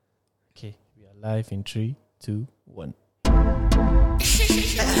Live in 3, 2, 1.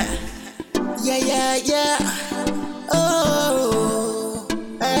 Yeah. Oh,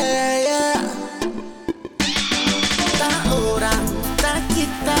 yeah. Tak orang, tak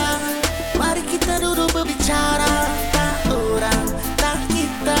kita. Mari kita duduk berbicara. Tak orang, tak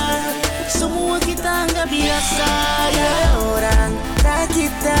kita. Semua kita anggap biasa. Ya orang, tak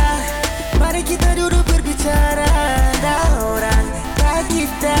kita. Mari kita duduk berbicara. Tak orang, tak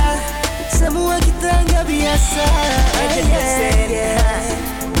kita. Semua kita anggap biasa. Yeah.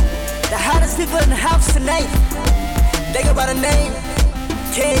 The hottest people in the house tonight. They go by the name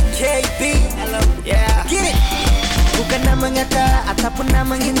KKB. Yeah. Get it. Bukan nak mengata ataupun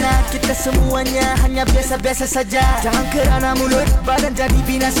nak menghina, kita semuanya hanya biasa-biasa saja. Jangan kerana mulut badan jadi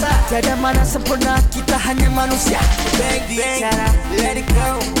binasa. Tiada mana sempurna, kita hanya manusia. Bang bicara, let it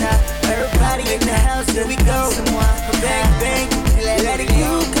go. Now everybody in the house, here we go. Semua bang, let it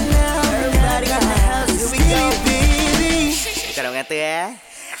go. Now everybody in the house, here we go. Bukan orang kata ya.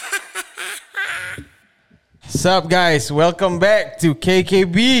 Sup guys, welcome back to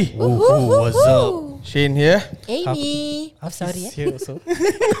KKB. What's up? Shane here. Amy. Sorry here also.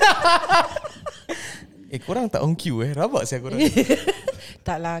 Korang tak on cue rabak saya korang.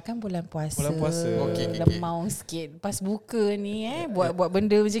 Taklah, kan bulan puasa. Bulan puasa. Okay. Lemau sikit. Pas buka ni buat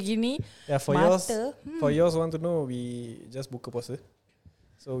benda macam gini. Yeah, for yours want to know, we just buka puasa.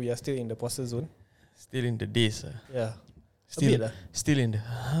 So we are still in the puasa zone. Still in the days. Yeah. Still in the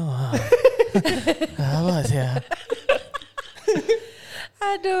Apa saya?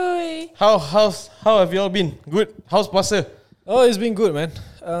 Aduh. How have you all been? Good. How's puasa? Oh, it's been good, man.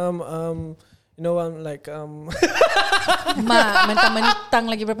 You know, I'm like Mak mentang-mentang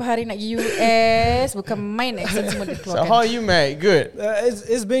lagi berapa hari nak pergi US. Bukan main accent semua dia So keluarkan. how are you, mate? Good.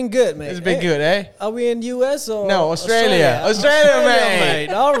 it's been good, man. It's been good, eh? Are we in US or No, Australia,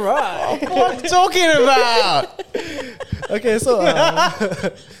 mate. All right. What are you talking about? Okay, so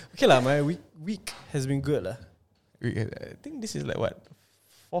okay lah, my week has been good lah. I think this is like what,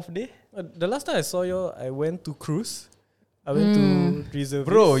 4th day? The last time I saw you, I went to cruise. I went to reserve.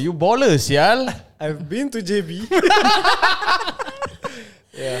 Bro, you baller, sial. I've been to JB.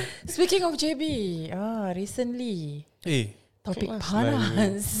 Yeah. Speaking of JB, recently Hey. topik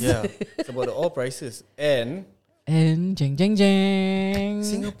panas. Yeah. It's about the oil prices and jeng.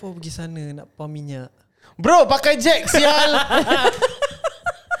 Singapore pergi sana nak pump minyak. Bro, pakai jack, sial.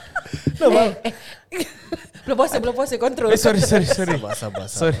 Belum puasa kontrol. Sorry. Sabar.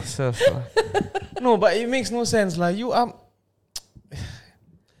 Sorry. No, but it makes no sense lah. You are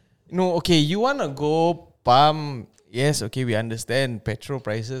no, okay, you wanna go pump. Yes, okay, we understand. Petrol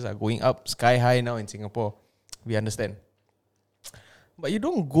prices are going up sky high now in Singapore. We understand. But you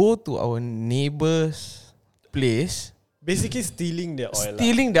don't go to our neighbor's place. Basically stealing their oil.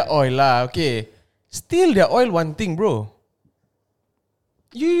 Stealing their oil lah, okay. Steal their oil one thing, bro.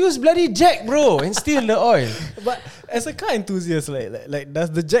 You use bloody jack, bro, and steal the oil. But as a car enthusiast, like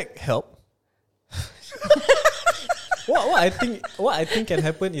does the jack help? What I think can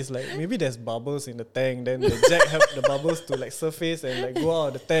happen is like maybe there's bubbles in the tank, then the jack help the bubbles to like surface and like go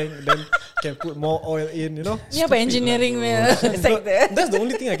out of the tank, then can put more oil in, you know? Ni apa engineering sector? That's the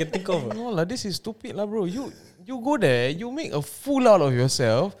only thing I can think of. No lah, this is stupid lah, bro. You go there, you make a fool out of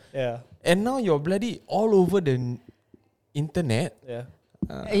yourself. Yeah. And now you're bloody all over the internet. Yeah.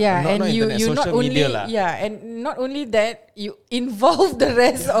 And you not only and not only that, you involve the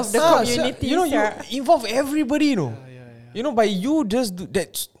rest of the community. You know, you involve everybody, you know. You know, by you just do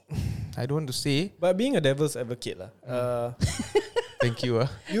that. I don't want to say. But being a devil's advocate lah. Thank you.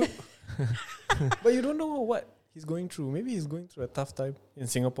 But you don't know what he's going through. Maybe he's going through a tough time in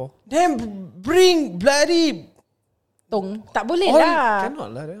Singapore. Then bring bloody. Tak boleh oil. lah.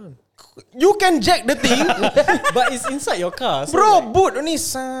 Cannot lah, that one. You can jack the thing. But it's inside your car, so Bro, like, boot only.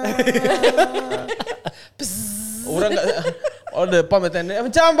 Orang kat all the pump attendant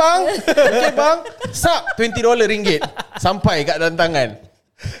macam bang. Okay bang, sap $20 ringgit sampai kat dalam tangan.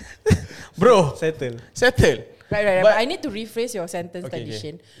 Bro, settle. Right. But I need to rephrase your sentence tadi,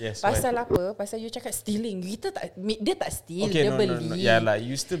 Shin. Yes, Pasal apa? Pasal you cakap stealing. Dia tak steal, okay, dia beli. No. Yeah lah,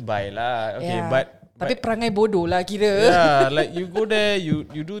 you still buy lah. Okay, Yeah. Tapi perangai bodoh lah kira. Yeah, like you go there, you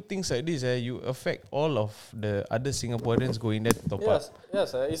do things like this, you affect all of the other Singaporeans going there to top up.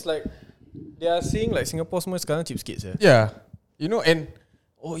 Yes, it's like they are seeing like Singapore semua sekarang cheapskates. Yeah, you know, and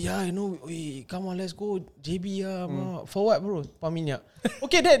oh yeah, come on, let's go JB for what, bro? Pump minyak.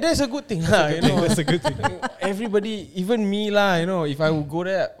 Okay, that's a good thing lah. That's a good thing. Everybody, even me lah. If I would go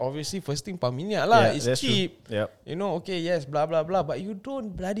there, obviously first thing pump minyak lah. It's cheap. True. Yep. Okay, yes, blah blah blah. But you don't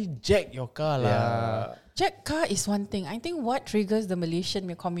bloody jack your car lah. Jack car is one thing. I think what triggers the Malaysian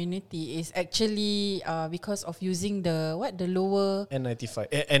community is actually because of using the lower N95.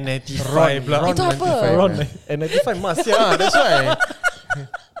 N95 Ron Itu apa? Ron N95 mask. Yeah, That's why.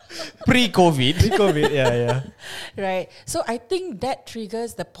 Pre-COVID. Yeah. Right. So I think that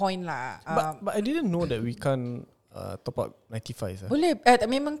triggers the point lah. But I didn't know that we can't top up 95. Boleh.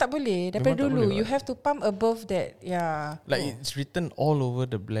 Memang tak boleh. Daripada Memang tak dulu. boleh, You have to pump above that. Yeah. Like it's written all over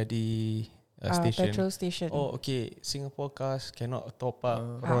the bloody station. Petrol station. Oh, okay. Singapore cars cannot top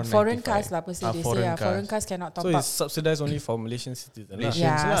up. Foreign 95. cars lah per se. They say foreign cars cannot top So up. it's subsidized only for Malaysian citizens.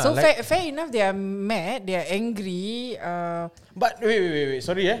 Malaysians Yeah. lah, So like- fair enough. They are mad. They are angry. But wait.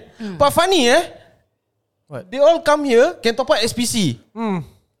 Sorry But funny What? They all come here can top up SPC.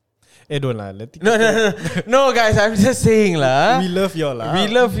 Don't lah. No, guys. I'm just saying lah. We love y'all lah. We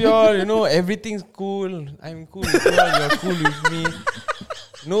love y'all. Everything's cool. I'm cool with y'all. You're cool with me.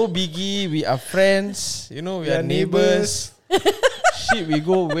 No biggie. We are friends. We are neighbors. Shit, we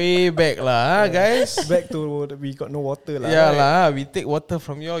go way back lah, guys. Back to we got no water lah. Yeah right? lah. We take water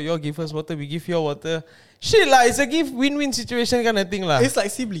from you give us water. We give you water. Shit lah, it's a win-win situation kind of thing lah. It's like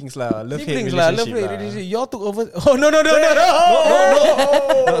siblings lah. Siblings lah, love hate relationship. Y'all took over. Oh no. Not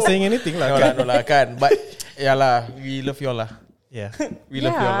saying anything lah. No lah kan. But yeah lah, we love y'all lah. Yeah. We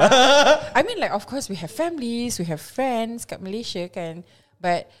love y'all lah. I mean, like, of course, we have families, we have friends kat Malaysia kan.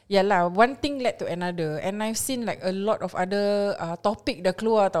 But yeah lah, one thing led to another. And I've seen like a lot of other topic dah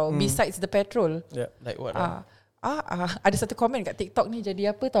keluar tau, besides the petrol. Yeah. Like what? Ada satu komen kat TikTok ni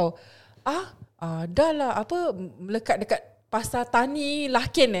jadi apa tau. Dah lah, apa, melekat dekat pasar Tani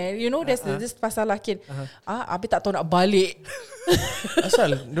Lakin there's this pasar Lakin. Habis tak tahu nak balik.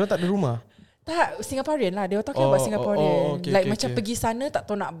 Asal dia tak ada rumah. Tak, Singaporean lah. They were talking about Singaporean. okay, like okay, macam okay. pergi sana tak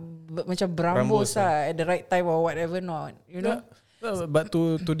tahu nak macam berambus lah at the right time or whatever not. You know? But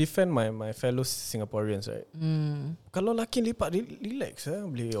to defend my fellow Singaporeans, right? Kalau laki lipat relax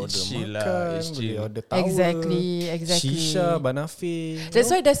boleh order chill makan, lah, it's boleh chill. order tower, Exactly. shisha, banafe.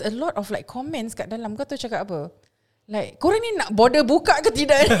 That's why there's a lot of like comments kat dalam. Kau tahu cakap apa? Like, korang ni nak border buka ke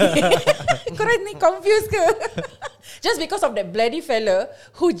tidak ni? Korang ni confused ke? Just because of that bloody fella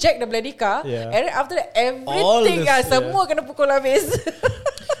who jacked the bloody car, Yeah. and then after that everything semua kena pukul habis.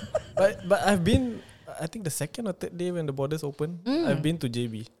 But I've been, I think the second or third day when the borders open, I've been to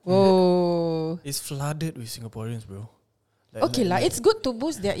JB. Oh. It's flooded with Singaporeans, bro. Okay lah, it's good to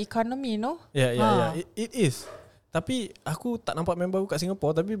boost their economy, no? Yeah. It is. Tapi aku tak nampak member aku kat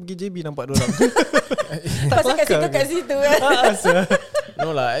Singapore, tapi pergi JB nampak diorang. Pasal kat situ kat situ kan.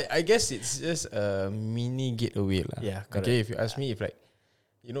 No lah, I guess it's just a mini getaway lah. Yeah, correct. Okay, if you ask me, if like,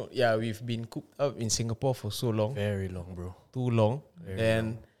 we've been cooped up in Singapore for so long, Very long, bro. too long. Very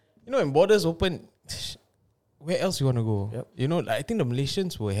Then, when borders open, where else you want to go? Yep. I think the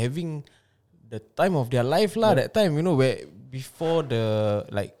Malaysians were having the time of their life lah. That time, where before the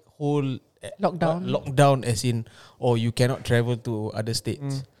like whole lockdown as in, you cannot travel to other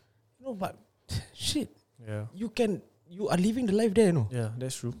states. But shit, you are living the life there, Yeah,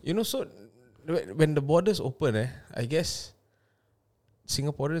 that's true. So when the borders open, I guess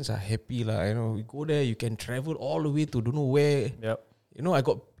Singaporeans are happy lah. We go there, you can travel all the way to don't know where. Yep.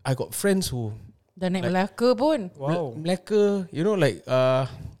 I got friends who Dah naik Melaka pun. Wow. Melaka,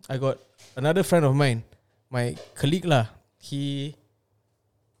 I got another friend of mine, my colleague lah. He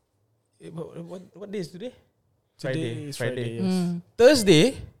what day is today? Today is Friday, yes.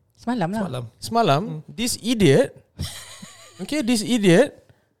 Thursday, Semalam lah. semalam, this idiot,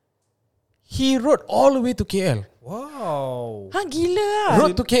 he rode all the way to KL. Wow. Gila lah.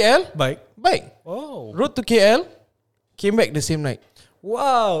 Rode to KL, Bike. Wow. rode to KL, came back the same night.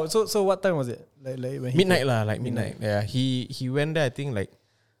 Wow. So what time was it? Like when Midnight lah, like midnight. Yeah, he went there. I think like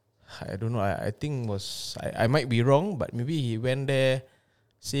I don't know. I think I might be wrong, but maybe he went there,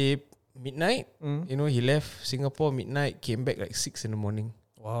 say midnight. He left Singapore midnight, came back like 6 in the morning.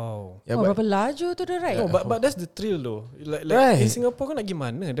 Wow. Yeah, Berapa laju tu dah right? No, but that's the thrill though. Like Right. in Singapore kau nak pergi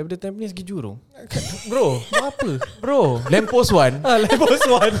mana? Daripada Tampines pergi Jurong. bro, apa? Bro, lamppost one, Lamppost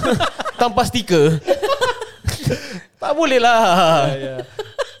one. tanpa stiker. Tak boleh lah. Yeah.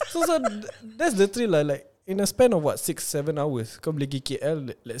 So that's the thrill lah. Like in a span of 6-7 hours, kau boleh pergi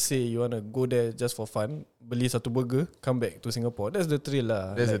KL. Let's say you wanna go there just for fun, beli satu burger, come back to Singapore. That's the thrill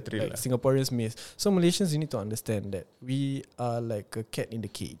lah. That's like, the thrill like lah. Singaporeans miss. So Malaysians, you need to understand that we are like a cat in the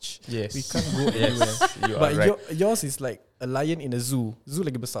cage. Yes. We can't go anywhere. You But are right. yours is like a lion in a zoo. Zoo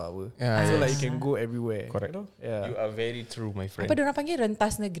lagi besar apa. Yeah, So yes. like you can go everywhere. Correct. You know? Yeah. You are very true, my friend. Apa diorang panggil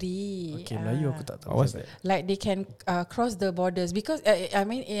rentas negeri. Okay, Melayu aku tak tahu. What's that? Like they can cross the borders because I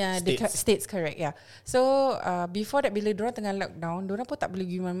mean States. states correct, yeah. So before that, bila diorang tengah lockdown, diorang pun tak boleh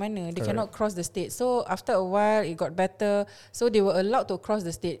pergi mana-mana. They cannot cross the state. So after a while it got better. So they were allowed to cross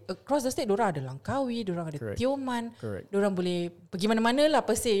the state. Across the state diorang ada Langkawi, diorang ada Correct. Tioman. Correct. Diorang boleh pergi mana-mana lah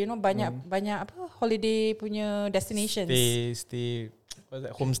per se, you know, banyak apa holiday punya destinations. Stay. What's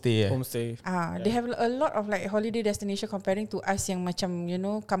that? Homestay. Homestay. They have a lot of like holiday destination comparing to us yang macam, you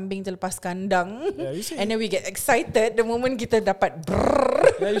know, kambing terlepas kandang. Yeah, you see. And then we get excited the moment kita dapat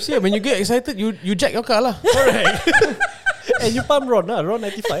brrrr. Yeah, you see, when you get excited, you jack your car lah. Correct. And you pump Ron lah, Ron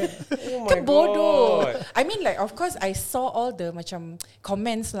 95. Oh Kan bodoh. I mean like of course I saw all the macam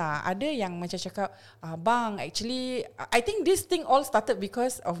comments lah. Ada yang macam cakap, bang, actually I think this thing all started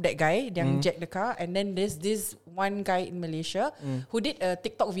because of that guy yang jack the car, and then there's this one guy in Malaysia who did a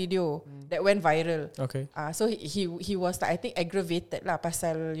TikTok video that went viral. Okay. So he was like, I think aggravated lah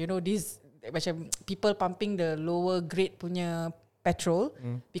pasal, you know, this macam people pumping the lower grade punya petrol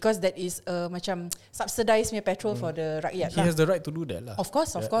because that is macam subsidized punya petrol for the rakyat He lah. has the right to do that lah. Of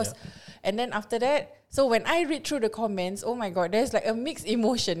course. And then after that, so when I read through the comments, oh my god, there's like a mixed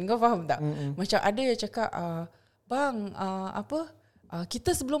emotion. Kau faham tak? Macam ada yang cakap, bang, kita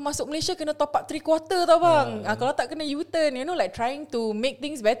sebelum masuk Malaysia kena top up 3/4 tau bang. Kalau tak kena U-turn, you know, like trying to make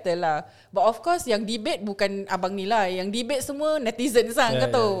things better lah. But of course yang debate bukan abang ni lah. Yang debate semua netizens lah, kau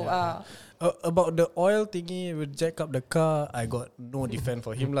tahu. About the oil thingy will jack up the car, I got no defense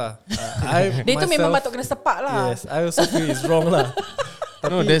for him lah. Dia tu memang patut kena sepak lah. Yes, I also feel it's wrong lah.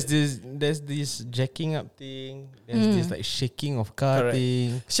 No, there's this jacking up thing. There's this like shaking of car Correct.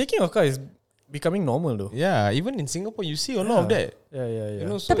 thing. Shaking of car is becoming normal though. Yeah, even in Singapore you see a lot of that. Yeah. You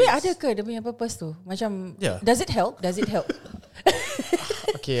know, so Tapi it's- ada ke dia punya purpose tu? Macam, Yeah. does it help?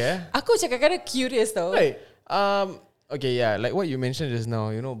 okay, Aku kadang-kadang curious tau. Right. Okay, yeah, like what you mentioned just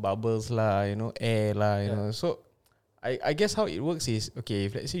now, you know, bubbles lah, you know, air lah, you know. So I guess how it works is, okay,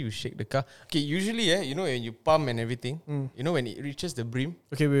 if let's say you shake the car, okay, usually you know, when you pump and everything, you know, when it reaches the brim,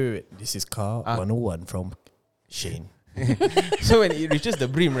 Okay, wait. This is car 101 from Shane. so when it reaches the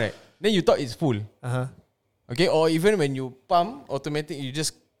brim, right, then you thought it's full. Okay, or even when you pump, automatic, you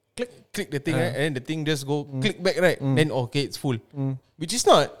just click the thing, right, and then the thing just go click back, right, then okay, it's full. Which is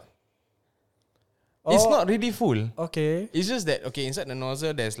not. It's not really full. Okay. It's just that, okay, inside the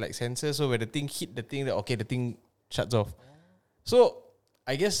nozzle there's like sensors, so when the thing hit the thing, okay, the thing shuts off. So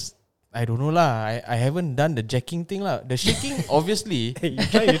I guess I don't know lah. I haven't done the jacking thing lah. The shaking obviously. Hey, you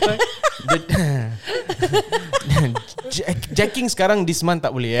try. Jacking sekarang this month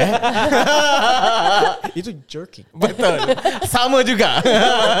tak boleh Itu jerking. Betul. Sama juga.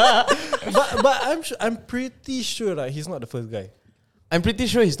 but I'm pretty sure that he's not the first guy. I'm pretty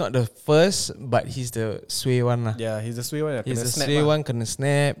sure he's not the first, but he's the sway one lah. Yeah, he's the sway one. He's the sway one, kena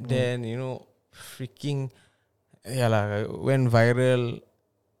snap. Then you know, freaking, yeah lah, went viral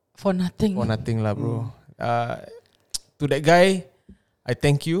For nothing. for nothing lah, bro. To that guy, I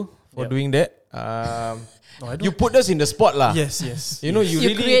thank you for doing that. No, I don't. You put us in the spot lah. Yes. You know, you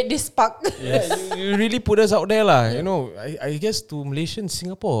You really, create this spark. yeah, you really put us out there lah. You know, I guess to Malaysian,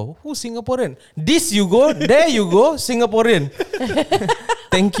 Singapore. Who Singaporean? This you go, there you go, Singaporean.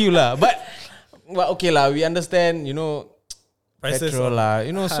 Thank you lah. But okay lah, we understand. You know, Prices petrol lah.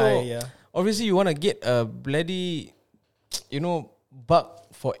 You know, so high, yeah. obviously you want to get a bloody, you know, buck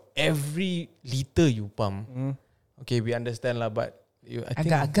for every liter you pump. Okay, we understand lah, but I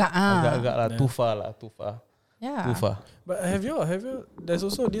think Agak-agak agak-agak lah, too far. Yeah. Too far. But have you? There's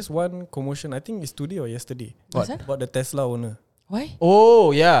also this one commotion. I think it's today or yesterday. What's that? About the Tesla owner. Why? Oh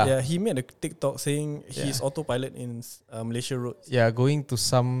yeah. Yeah, he made a TikTok saying he's autopilot in Malaysia roads. Yeah, going to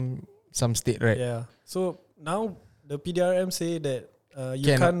some state, right? Yeah. So now the PDRM say that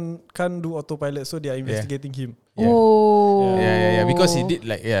you can't do autopilot, so they are investigating him. Yeah. Oh. Yeah. Because he did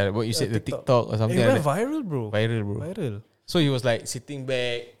like what you said, the TikTok. TikTok or something It like went that. viral, bro. Viral. So he was like sitting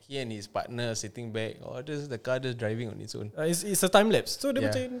back, he and his partner sitting back, or just the car just driving on its own. It's a time lapse. So dia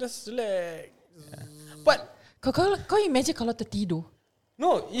Yeah. macam just relax. But Kau imagine kalau tertidur.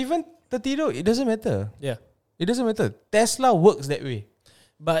 no, even tertidur, it doesn't matter. Yeah. It doesn't matter. Tesla works that way.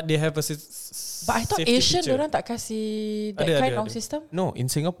 But they have a But I thought safety Asian feature. orang tak kasih that Ada, kind ada, of ada. system. No,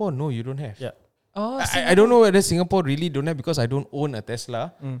 in Singapore, no, you don't have. Yeah. Oh, I don't know whether Singapore really don't have because I don't own a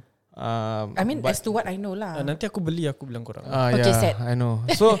Tesla. I mean, but- as to what I know lah. Nanti aku beli, aku bilang korang. Okay, yeah, set. I know.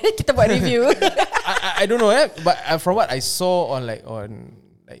 So Kita buat review. I don't know, but from what I saw on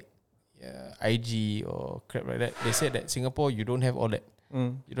IG or crap like that, they said that Singapore you don't have all that.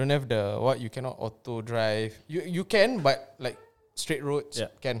 You don't have the you cannot auto drive. You can, but like straight roads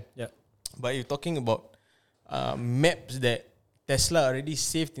can. Yeah. But you're talking about maps that Tesla already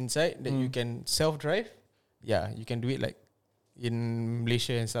saved inside that you can self-drive. Yeah, you can do it like in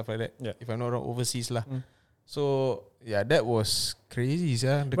Malaysia and stuff like that. Yeah. If I'm not wrong, overseas lah. So yeah, that was crazy.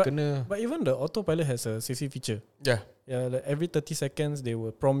 But even the autopilot has a safety feature. Yeah. Yeah, like every 30 seconds they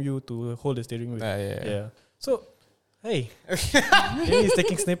will prompt you to hold the steering wheel. Yeah. So, hey, Kenny is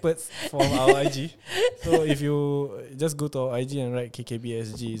taking snippets from our IG. So if you just go to our IG and write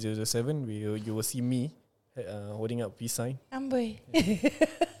KKBSG007, you will see me holding up peace sign. Amboi.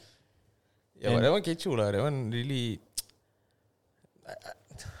 Yeah, but that one kecoh lah. That one really.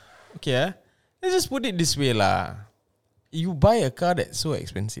 Okay, let's just put it this way lah. You buy a car that's so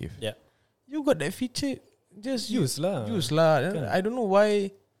expensive. Yeah. You got that feature, just Use lah. Use lah. Kan. I don't know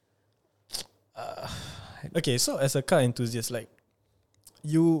why. Okay, so as a car enthusiast, like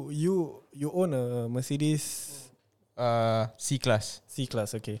you own a Mercedes C-Class.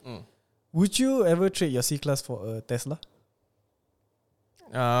 C-Class, okay. Would you ever trade your C-Class for a Tesla?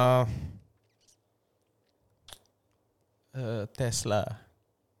 Tesla.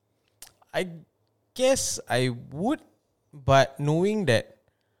 I guess I would, but knowing that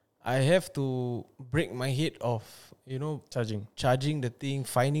I have to break my head of, charging the thing,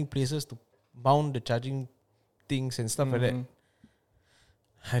 finding places to mount the charging things and stuff like that.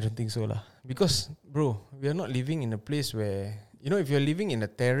 I don't think so lah. Because bro, we are not living in a place where, if you're living in a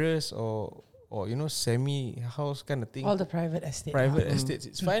terrace or semi house kind of thing, All the private estate. estates,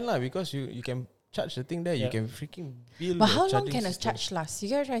 it's fine lah, because you can charge the thing there. You can freaking build. But the how long charging can a system. charge last? You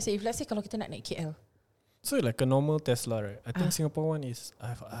gotta try to say, if let's say kalau kita nak naik KL. So like a normal Tesla, right? I think Singapore one is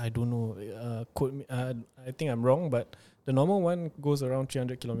I don't know. Quote me. I think I'm wrong, but the normal one goes around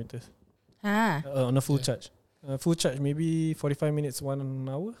 300 kilometers on a full charge. Full charge maybe 45 minutes, 1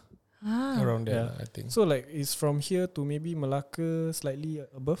 hour. Around there, Yeah. I think. So like it's from here to maybe Malacca, slightly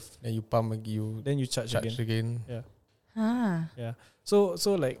above. Then you pump again, Then you charge again. again. Yeah. So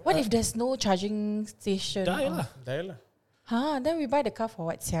like What if there's no charging station? die lah. Die lah. Then we buy the car for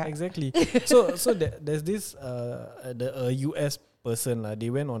what, sia? Exactly. so there's this a US person lah. They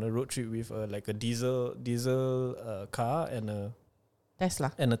went on a road trip with like a diesel car and a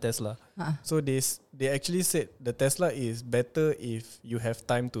Tesla. So they actually said the Tesla is better if you have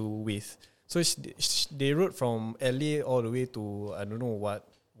time to waste. So they rode from LA all the way to I don't know what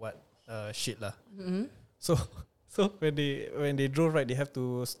shit lah. So when they drove, right, they have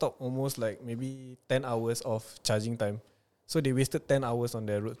to stop almost like maybe 10 hours of charging time. So they wasted 10 hours on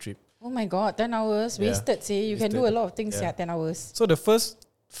their road trip. Oh my god, 10 hours Yeah. wasted. Say you can do a lot of things. Yeah. 10 hours. So the first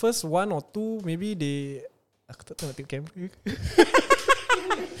 1 or 2 maybe they aku tak tahu nak tengok kamera.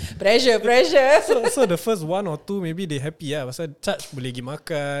 Pressure. So the first 1 or 2 maybe they happy lah. Pasal charge boleh pergi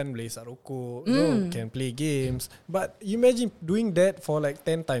makan, boleh isap rokok, can play games. But you imagine doing that for like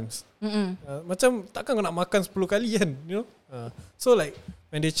 10 times. Macam takkan kau nak makan 10 kali kan, So like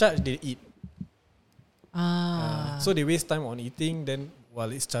when they charge, they eat. So they waste time on eating, then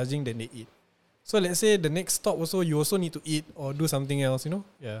while it's charging, then they eat. So let's say the next stop also, you also need to eat or do something else,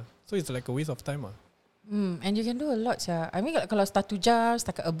 Yeah. So it's like a waste of time. And you can do a lot, sia. I mean, kalau start 2 jam,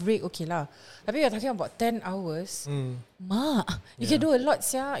 setakat a break, okay lah. Tapi you're talking about 10 hours. You can do a lot,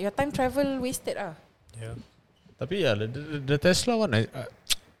 sia. Your time travel wasted lah. Yeah. Tapi yeah, the Tesla one,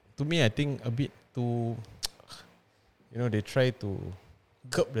 to me, I think a bit too, they try to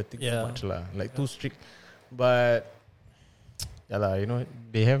curb the thing too much lah, like too strict. But yeah lah,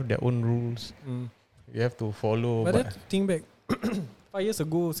 they have their own rules. You have to follow. But then think back, 5 years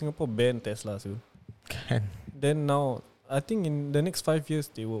ago, Singapore banned Tesla. So then now, I think in the next 5 years,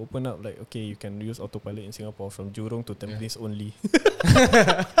 they will open up like, okay, you can use autopilot in Singapore from Jurong to Tampines only.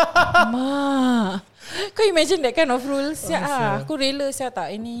 Kau imagine that kind of rules? Aku rela tak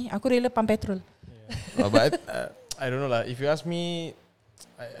ini. Aku rela pump petrol. But I don't know lah. If you ask me,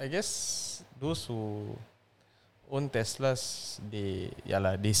 I guess those who own Teslas,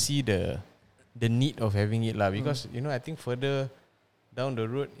 they see the need of having it lah. Because I think further down the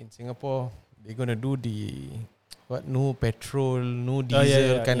road in Singapore, they're gonna do the no petrol, no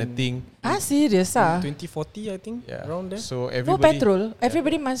diesel kind of thing. Serious 2040, I think, around there. So No everybody petrol.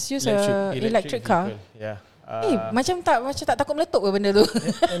 Everybody must use a electric car. vehicle. Yeah. Macam tak takut meletup ke benda tu?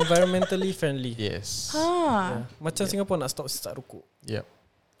 Environmentally friendly. Yes. Yeah. Macam Singapore nak stop isap rokok. Yep.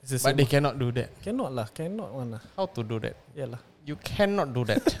 It's the But same they cannot do that. Cannot one lah. How to do that? Yalah. You cannot do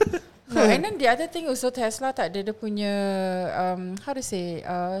that. No, and then the other thing also Tesla tak ada dia punya how to say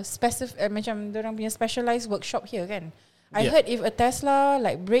macam diorang punya specialized workshop here kan. I heard if a Tesla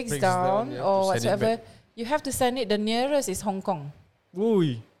like breaks down you have or to send it whatsoever, you have to send it, the nearest is Hong Kong.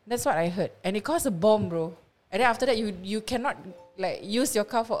 Ui. That's what I heard. And it costs a bomb, bro. And then after that, you cannot like use your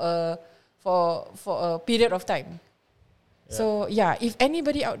car for a period of time. Yeah. So yeah, if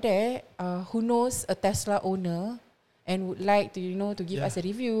anybody out there who knows a Tesla owner and would like to to give us a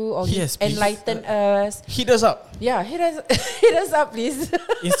review or enlighten us, hit us up. Yeah, hit us up, please.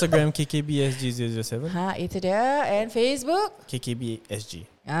 Instagram KKBSG007. Itu dia. And Facebook KKBSG.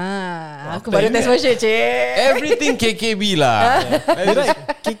 Aku baru test version, cik. Everything KKB lah.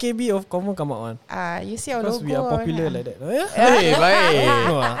 KKB of common come out one. You see our logo. Because we are popular like that. Hey,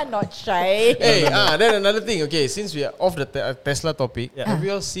 baik. Not shy. Hey, then another thing. Okay, since we are off the Tesla topic, have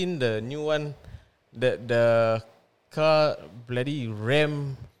you all seen the new one? The car bloody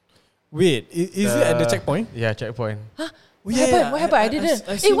ram. Wait, is it at the checkpoint? Yeah, checkpoint. Huh? What happened? I didn't.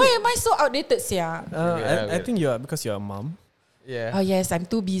 Why am I so outdated, sia? I think you are because you are a mom. Yeah. Oh yes, I'm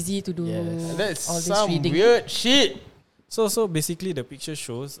too busy to do That's all this some reading. weird shit. So basically the picture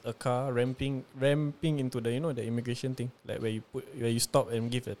shows a car ramping into the the immigration thing, like where you stop and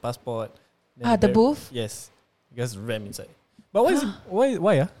give a passport. The booth? Yes. Just ram inside. But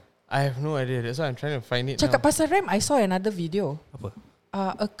why? I have no idea. That's why I'm trying to find it. Cakap pasal ram, I saw another video. Apa?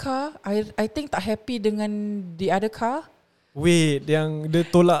 A car, I think tak happy dengan the other car. Wait, yang dia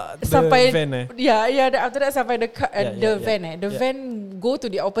tolak sampai the van then after that sampai the car, the van The van go to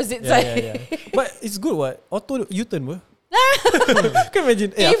the opposite side. But it's good what? Auto U-turn ber. Can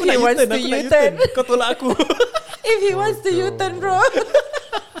imagine if he wants to U-turn, kau tolak aku. If he wants to U-turn, bro.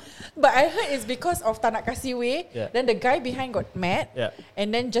 But I heard it's because of tak nak kasih way. Then the guy behind got mad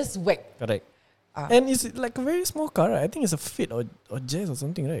and then just whack. Correct. And it's like a very small car, right? I think it's a Fit or Jazz or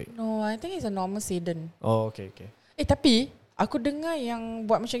something, right? No, I think it's a normal sedan. Oh, okay. Tapi aku dengar yang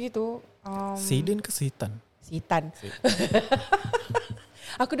buat macam gitu. Sedan ke setan? Setan.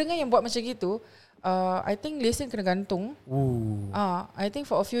 Aku dengar yang buat macam gitu. I think lesen kena gantung. I think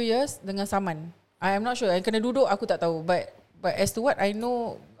for a few years dengan saman. I am not sure. Yang kena duduk aku tak tahu. But as to what I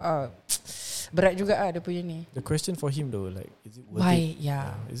know, berat juga dia punya ni. The question for him though, like, is it worth it?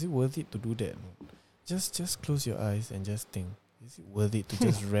 Yeah. Is it worth it to do that? Just close your eyes and just think. Is it worth it to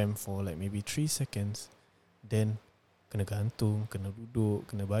just ram for like maybe 3 seconds, then kena gantung, kena duduk,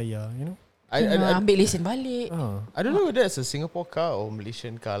 kena bayar, I ambil lesen balik. I don't know whether it's a Singapore car or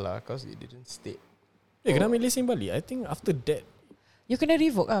Malaysian car lah, because it didn't state. Kena ambil lesen balik. I think after that, you kena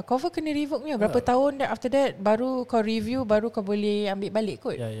revoke cover kena revoke punya. Berapa tahun dah after that, baru kau review, baru kau boleh ambil balik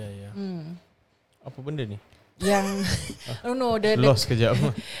kot. Ya. Apa benda ni? Yang I don't know, lost kejap.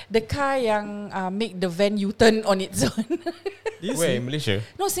 The car yang make the van U-turn on its own. Where, in Malaysia?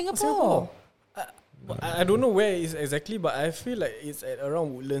 No, Singapore. I don't know where it is exactly, but I feel like it's at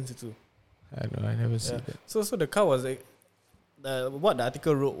around Woodlands too. I don't know, I never see that. So the car was like, what the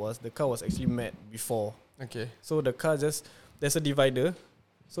article wrote was the car was actually mad before. Okay. So the car there's a divider,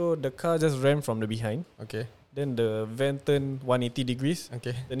 so the car just ran from the behind. Okay. Then the van turned 180 degrees,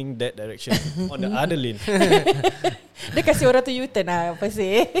 turning that direction on the other lane. Dia kasih orang tu U-turn apa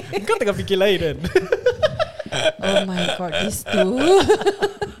sih? Kau tengah fikir lain kan? Oh my god, these two.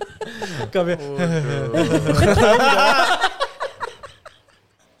 Kau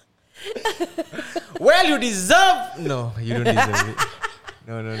Well, you deserve. No, you don't deserve it.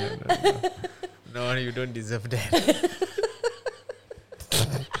 No. No, you don't deserve that.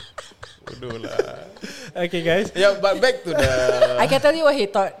 Okay, guys. Yeah, but back to the. I can tell you what he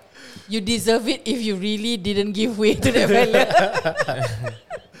thought. You deserve it if you really didn't give way to that fella.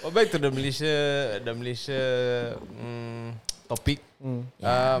 Well, back to the Malaysia topic.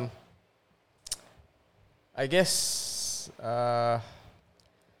 I guess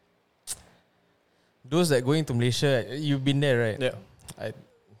those that going to Malaysia, you've been there, right? Yeah.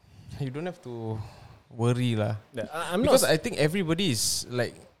 You don't have to worry lah. Yeah, because I think everybody is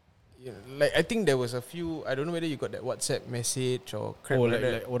like I think there was a few. I don't know whether you got that WhatsApp message or crap like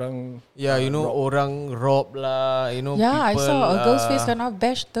that. Like orang. Yeah, orang rob lah. Yeah, people, I saw a girl's face kena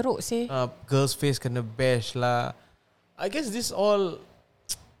bash teruk sih. Girl's face kena bash lah. I guess this all.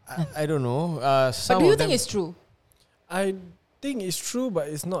 I don't know. But do you think it's true? I think it's true, but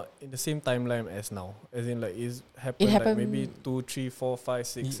it's not in the same timeline as now. As in, like, it happened like maybe 2, 3, 4, 5,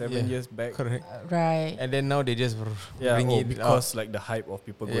 6, 7 years back. Correct. Right. And then now they just bring it because like the hype of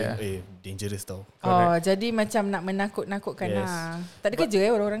people going, dangerous tau. Oh, jadi macam nak menakut-nakutkan lah. Tak ada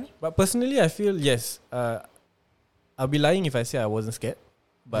kerja orang-orang ni. But personally, I feel yes. I'll be lying if I say I wasn't scared.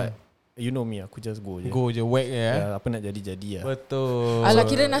 But you know me, aku just go je. Go je, whack ya. Apa nak jadi-jadi lah. Betul. Alah,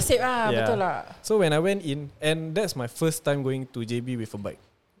 kira nasib lah, betul lah. So when I went in, and that's my first time going to JB with a bike.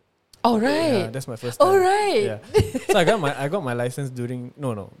 Oh right. Yeah, that's my first time. Oh right. Yeah. So I got my license during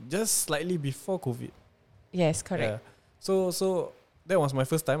just slightly before COVID. Yes, correct. Yeah. So that was my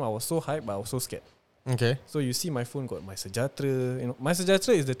first time. I was so hyped, but I was so scared. Okay. So you see my phone got My Sejahtera. My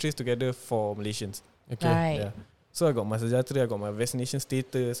Sejahtera is the trace together for Malaysians. Okay. Right. Yeah. So I got My Sejahtera, I got my vaccination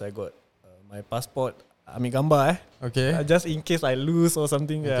status, I got my passport. Ambil gambar Okay. just in case I lose or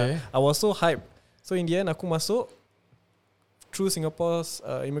something. Okay. I was so hyped. So in the end aku masuk through Singapore's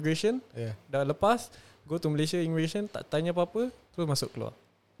immigration. Yeah. Dah lepas, go to Malaysia immigration, tak tanya apa-apa, terus masuk keluar.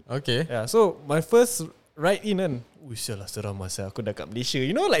 Okay. Yeah, so my first ride in kan, sialah seram masa aku dah kat Malaysia.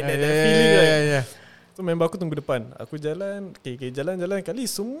 You know like that feeling right? Yeah. So member aku tunggu depan. Aku jalan, jalan kali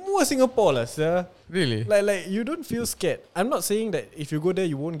semua Singapore lah. Really? Like you don't feel scared. I'm not saying that if you go there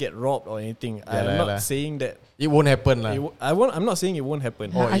you won't get robbed or anything. I'm not saying that it won't happen lah. I'm not saying it won't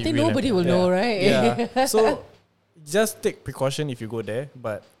happen. I think nobody will know, right? Yeah. So just take precaution if you go there.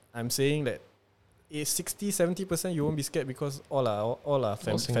 But I'm saying that 60-70% you won't be scared because all are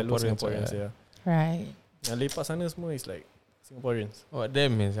fellow Singaporeans. Yeah. Right. Yang lepak sana semua is like Singaporeans. Oh,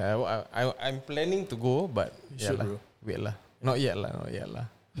 damn means I'm planning to go, but You should, bro. Wait lah. Not yet lah.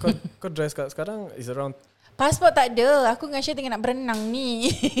 Kau drive sekarang is around. Pasport tak ada. Aku dengan Syah tengah nak berenang ni.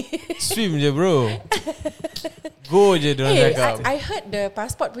 Swim je bro. Go je diorang cakap. I heard the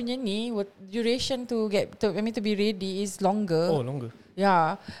passport punya ni duration to be ready is longer. Oh, longer.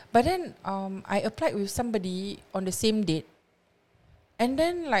 Yeah. But then I applied with somebody on the same date. And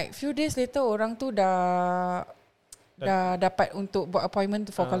then like few days later orang tu dah dapat untuk buat appointment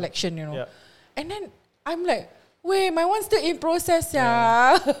for collection, you know. Yeah. And then I'm like, wait, my one still in process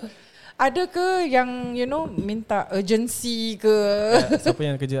ya. Ada ke yang minta urgency ke? Siapa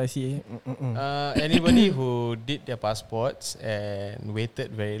yang kerja ICA? Anybody who did their passports and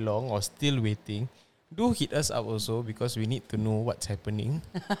waited very long or still waiting, do hit us up also because we need to know what's happening.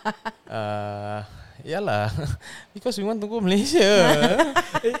 Yalah, because we want to go Malaysia.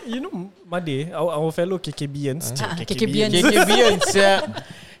 Made, our fellow KKBians. KKBians, yeah.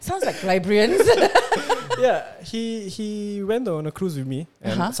 Sounds like librarians. Yeah, he went on a cruise with me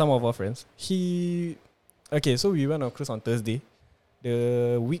and some of our friends. So we went on a cruise on Thursday.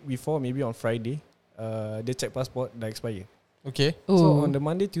 The week before, maybe on Friday, they check passport dah expire. Okay. So on the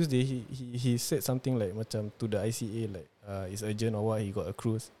Monday, Tuesday, he said something like macam to the ICA like it's urgent or what, he got a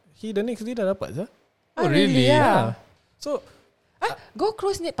cruise. The next day dah dapat sah. Oh really? Yeah. So go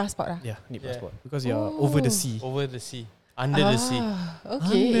cruise need passport lah. Yeah, need passport because you're over the sea. Over the sea. Under the sea.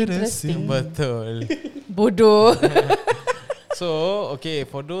 Okay, interesting. Betul. Bodoh. So, okay,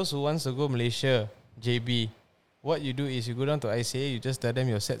 for those who wants to go Malaysia, JB, what you do is you go down to ICA, you just tell them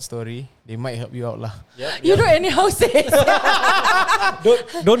your sad story. They might help you out lah. You don't anyhow say.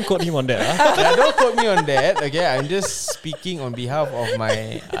 Don't quote him on that. Yeah, don't quote me on that. Okay, I'm just speaking on behalf of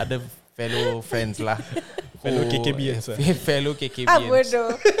my other fellow friends lah. Fellow KKBians. Fellow KKBians.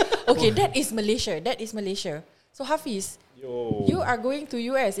 Okay, that is Malaysia. So Hafiz, you are going to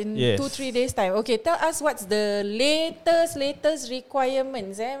US in 2-3 days time. Okay, tell us what's the latest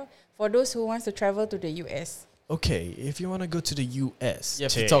requirements for those who wants to travel to the US. Okay, if you want to go to the US, you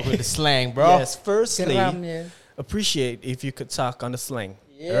have to talk with the slang, bro. Yes, firstly, appreciate if you could talk on the slang.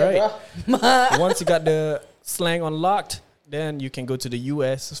 Yeah, right. Once you got the slang unlocked, then you can go to the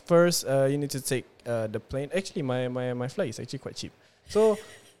US. First, you need to take the plane. Actually, my flight is actually quite cheap. So,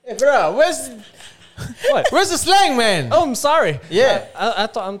 hey, bro, where's the slang, man? Oh, I'm sorry. Yeah, I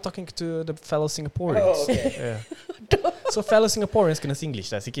thought I'm talking to the fellow Singaporeans. Oh, okay. Yeah. So fellow Singaporeans kena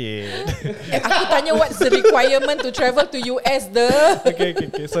Singlish lah sikit. Aku tanya what's the requirement to travel to US Okay.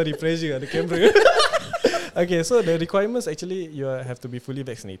 Sorry, pressure the camera. Okay, so the requirements actually you have to be fully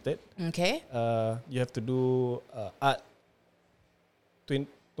vaccinated. Okay. You have to do art 2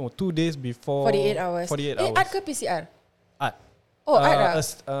 days before 48 hours. 48 hours. Art ke PCR? Art. Oh, art lah.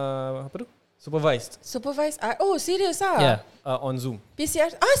 Apa tu? Supervised art. Oh, serious ah? Yeah, on Zoom.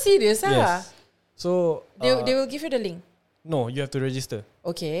 PCR? Serious ah? Yes. So they will give you the link. No, you have to register.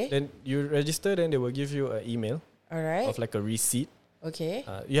 Okay. Then you register, then they will give you an email. Alright. Of like a receipt. Okay.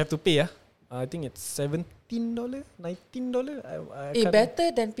 You have to pay. I think it's $17, $19. Better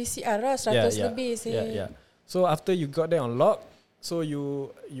than PCR lah. 100 lebih sih. Yeah. So after you got there on lock, so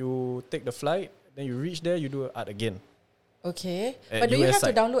you take the flight, then you reach there, you do art again. Okay. But do you have to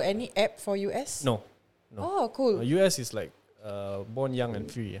download any app for US? No. Oh, cool. US is like born young and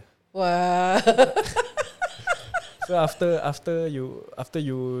free. Wow. So after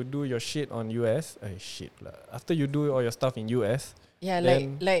you do your shit on US, after you do all your stuff in US, like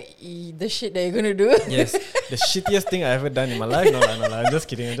the shit that you're gonna do. Yes, the shittiest thing I ever done in my life. No lah, I'm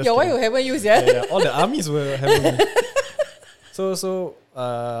just kidding. Why you haven't used all the armies were having. So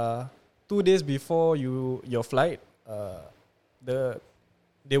 2 days before your flight,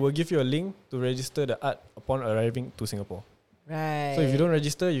 they will give you a link to register the art upon arriving to Singapore. Right. So if you don't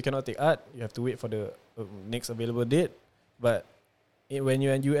register, you cannot take art. You have to wait for the next available date. But when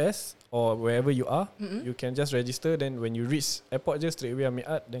you're in US or wherever you are, you can just register. Then when you reach airport, just straight away ambil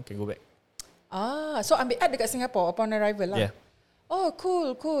art, then can go back. So ambil art dekat Singapore upon arrival lah. Yeah. Oh,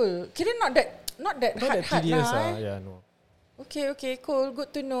 cool. Kira not that hard tedious lah. Yeah, no. Okay, cool.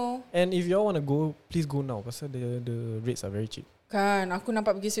 Good to know. And if you all want to go, please go now. Pasal the rates are very cheap. Kan, aku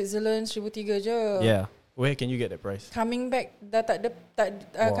nampak pergi Switzerland 1,300 je. Yeah. Where can you get that price? Coming back dah tak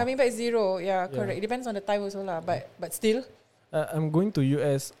coming back zero. Yeah, correct. It depends on the time also lah. But still. I'm going to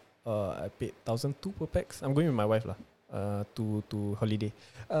US. I paid 1,200 per pax. I'm going with my wife lah. To holiday.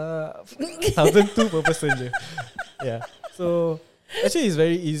 1,200 per person je. Yeah. So actually, it's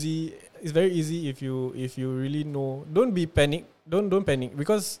very easy. It's very easy if you really know. Don't be panic. Don't panic,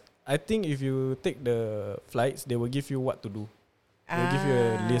 because I think if you take the flights, they will give you what to do. They'll give you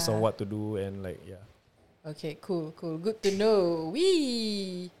a list of what to do and like yeah. Okay, cool. Good to know.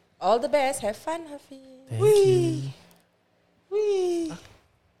 Wee. All the best. Have fun, Hafiz. Thank you. Wee.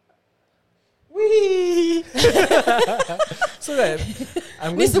 So that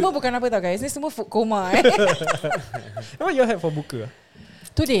Ni semua bukan apa tau guys. Ni semua food coma What you have for buka?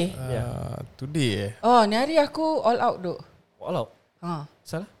 Today? Today Oh, ni hari aku all out duk. All out?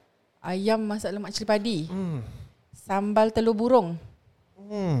 Salah? Ayam masak lemak cili padi. Sambal telur burung.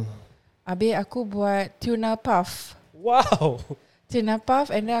 Habis aku buat tuna puff. Wow. Tuna puff,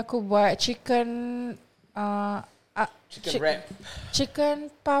 and then aku buat chicken wrap.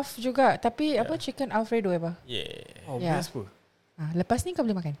 Chicken puff juga. Tapi apa, chicken Alfredo apa? Oh, Yeah. best pun. Lepas ni kau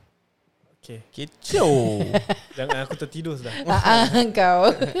boleh makan. Okay. Kecoh. Jangan aku tertidur sudah.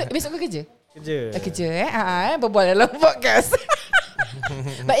 Kau besok kau kerja? Kerja berbual dalam podcast.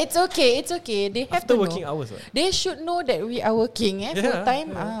 But it's okay. They have After to working know. hours, right? They should know that we are working full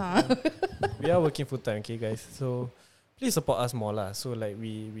time. We are working full time, okay guys. So please support us more lah. So like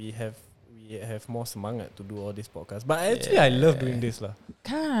we have more semangat to do all this podcast. But actually I love doing this lah.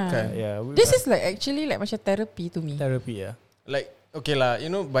 Kan. Yeah. This is like actually like macam therapy to me. Therapy, yeah. Like okay lah, you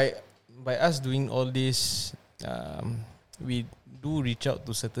know, by us doing all this, we do reach out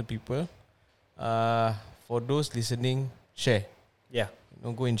to certain people. For those listening, share. Yeah. You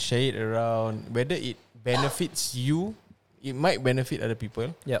know, go and share it around. Whether it benefits you, it might benefit other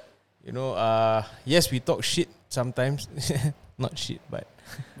people. Yep. You know, yes, we talk shit sometimes. Not shit, but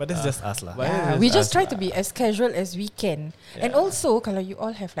that's just us lah. We just try to be as casual as we can. And also, kalau you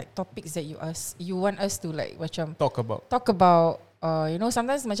all have like topics that you want us to like macam talk about. You know,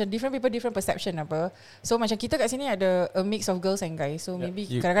 sometimes macam different people different perception apa. So macam kita kat sini ada a mix of girls and guys. So maybe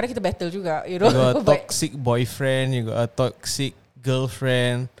kadang-kadang kita battle juga. You know, you got a toxic boyfriend, you got a toxic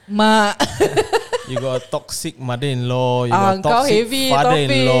girlfriend, mak. You got a toxic mother-in-law, you got a toxic heavy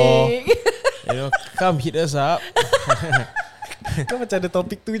father-in-law. You know, come hit us up. Kau macam ada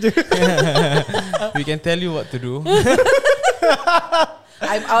topik tu je. We can tell you what to do.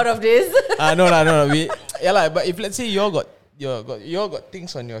 I'm out of this. No. But if let's say you all got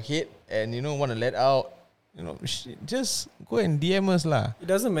things on your head and you know want to let out, you know, just go and DM us lah. It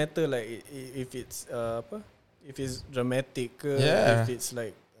doesn't matter like if it's if it's dramatic, if it's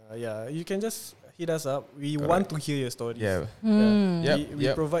like you can just hit us up. We want to hear your stories. We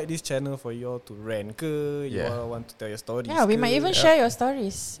provide this channel for you all to rant ke. You all want to tell your stories. Yeah, we might even share your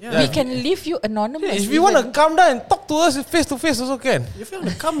stories. Yeah. We can leave you anonymous. If you want to come down and talk to us face to face also can. If you want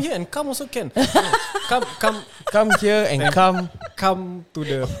to come here and come also can. Come here and come to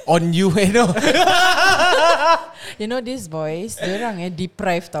the on you know. You know these boys, diorang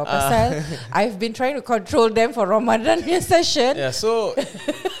deprived tau. Pasal I've been trying to control them for Ramadan session. Yeah, so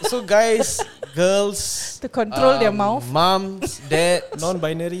guys, girls, to control their mouth. Moms, dads,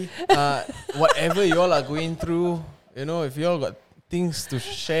 non-binary, whatever you all are going through, you know, if you all got things to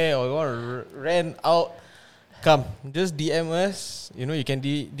share or you want to rant out, come, just DM us. You know, you can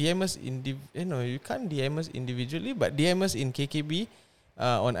DM us you can't DM us individually, but DM us in KKB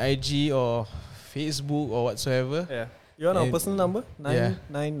on IG or Facebook or whatsoever. Yeah. You want our personal number?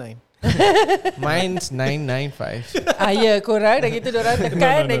 999. Mine's 995. Korang dah gitu dorang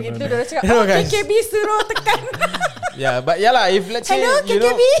tekan, dah gitu dorang cakap, KKB suruh tekan. Yeah, but if let's say hello, you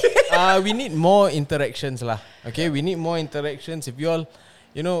know, KKB. we need more interactions lah. Okay, we need more interactions. If you all,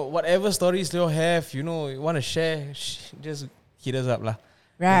 you know, whatever stories you all have, you know, you want to share, just hit us up lah.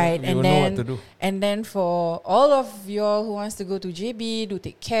 Right, we will know what to do. And then for all of y'all who wants to go to JB, do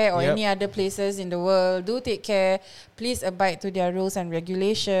take care, or any other places in the world, do take care. Please abide to their rules and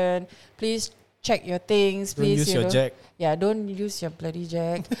regulation. Please check your things. Don't please use your jack. Yeah, don't use your bloody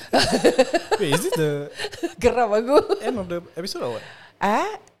jack. Wait, is it the Geram aku. end of the episode or what?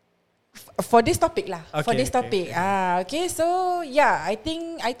 For this topic lah. Okay, for this topic. okay. Okay. So yeah, I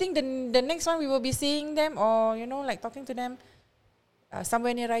think the next one we will be seeing them, or like talking to them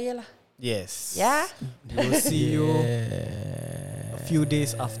somewhere near Raya lah. Yes. Yeah. We'll see you a few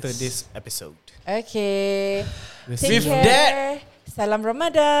days after this episode. Okay. With care. that, Salam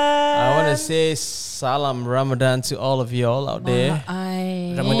Ramadan. I want to say salam Ramadan to all of y'all out there.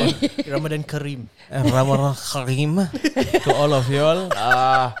 Ramadan Kareem. Ramadan Kareem to all of y'all.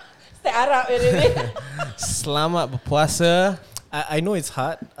 Stay Arab ini. Selamat berpuasa. I know it's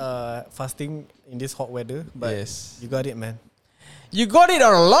hard fasting in this hot weather, but Yes. you got it, man. You got it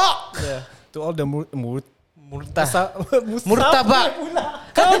on lock. Yeah. To all the Murtabak.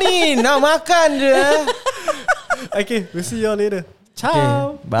 Kau ni nak makan je. Okay, we'll see y'all later.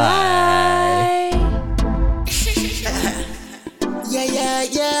 Ciao. Okay, bye. Yeah, yeah,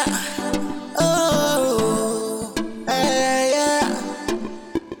 yeah. Oh, yeah.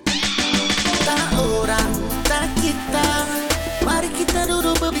 Tak orang, tak kita. Mari kita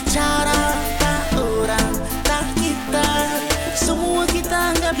duduk berbicara. Tak orang, tak kita. Semua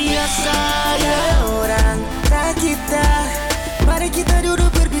kita anggap biasa. Ya orang, tak kita. Mari kita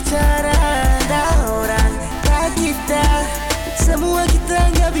duduk berbicara. Tak orang, tak kita. Semua kita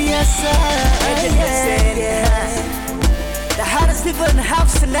anggap biasa. Yeah. The hottest people in the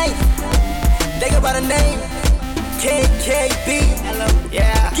house tonight. They go by the name KKB. Hello.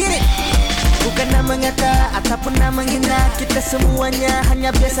 Yeah. Get it. Bukan nama ngata ataupun nama hina. Kita semuanya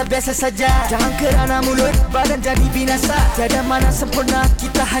hanya biasa-biasa saja. Jangan kerana mulut badan jadi binasa. Tiada mana sempurna,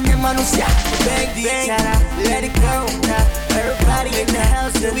 kita hanya manusia. Bang bicara, let it go. Now everybody in the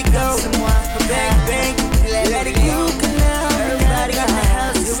house, here we go. Semua bang bang, let it go. Everybody in the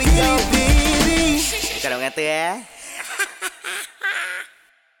house, here we go. Bukan nama ngata ya.